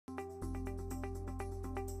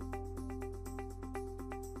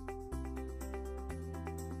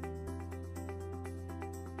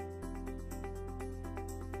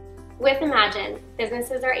With Imagine,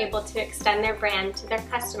 businesses are able to extend their brand to their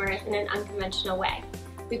customers in an unconventional way.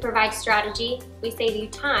 We provide strategy, we save you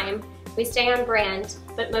time, we stay on brand,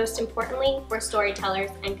 but most importantly, we're storytellers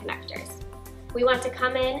and connectors. We want to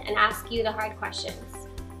come in and ask you the hard questions,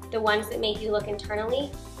 the ones that make you look internally,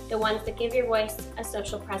 the ones that give your voice a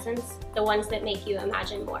social presence, the ones that make you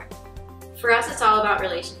imagine more. For us, it's all about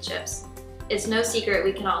relationships. It's no secret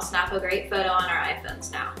we can all snap a great photo on our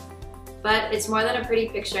iPhones now. But it's more than a pretty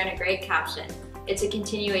picture and a great caption. It's a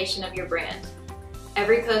continuation of your brand.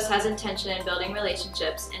 Every post has intention in building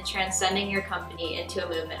relationships and transcending your company into a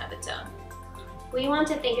movement of its own. We want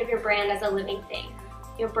to think of your brand as a living thing.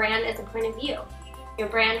 Your brand is a point of view. Your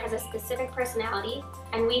brand has a specific personality,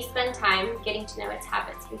 and we spend time getting to know its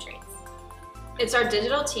habits and traits. It's our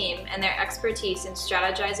digital team and their expertise in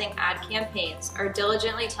strategizing ad campaigns are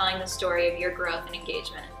diligently telling the story of your growth and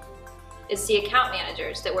engagement. It's the account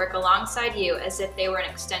managers that work alongside you as if they were an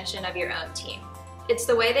extension of your own team. It's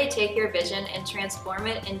the way they take your vision and transform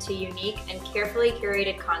it into unique and carefully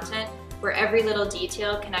curated content where every little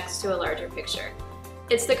detail connects to a larger picture.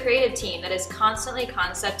 It's the creative team that is constantly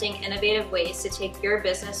concepting innovative ways to take your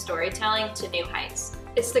business storytelling to new heights.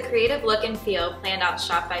 It's the creative look and feel planned out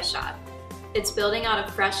shot by shot. It's building out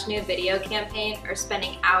a fresh new video campaign or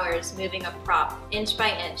spending hours moving a prop inch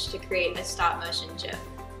by inch to create a stop-motion GIF.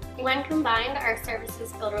 When combined, our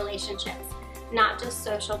services build relationships, not just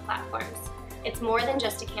social platforms. It's more than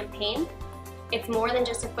just a campaign. It's more than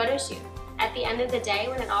just a photo shoot. At the end of the day,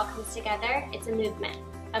 when it all comes together, it's a movement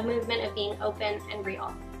of being open and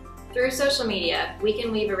real. Through social media, we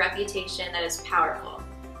can weave a reputation that is powerful.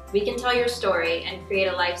 We can tell your story and create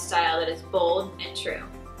a lifestyle that is bold and true.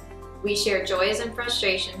 We share joys and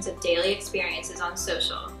frustrations of daily experiences on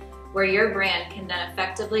social, where your brand can then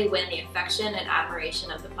effectively win the affection and admiration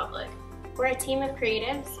of the public. We're a team of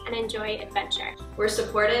creatives and enjoy adventure. We're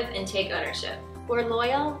supportive and take ownership. We're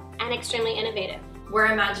loyal and extremely innovative. We're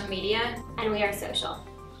Imagine Media, and we are social.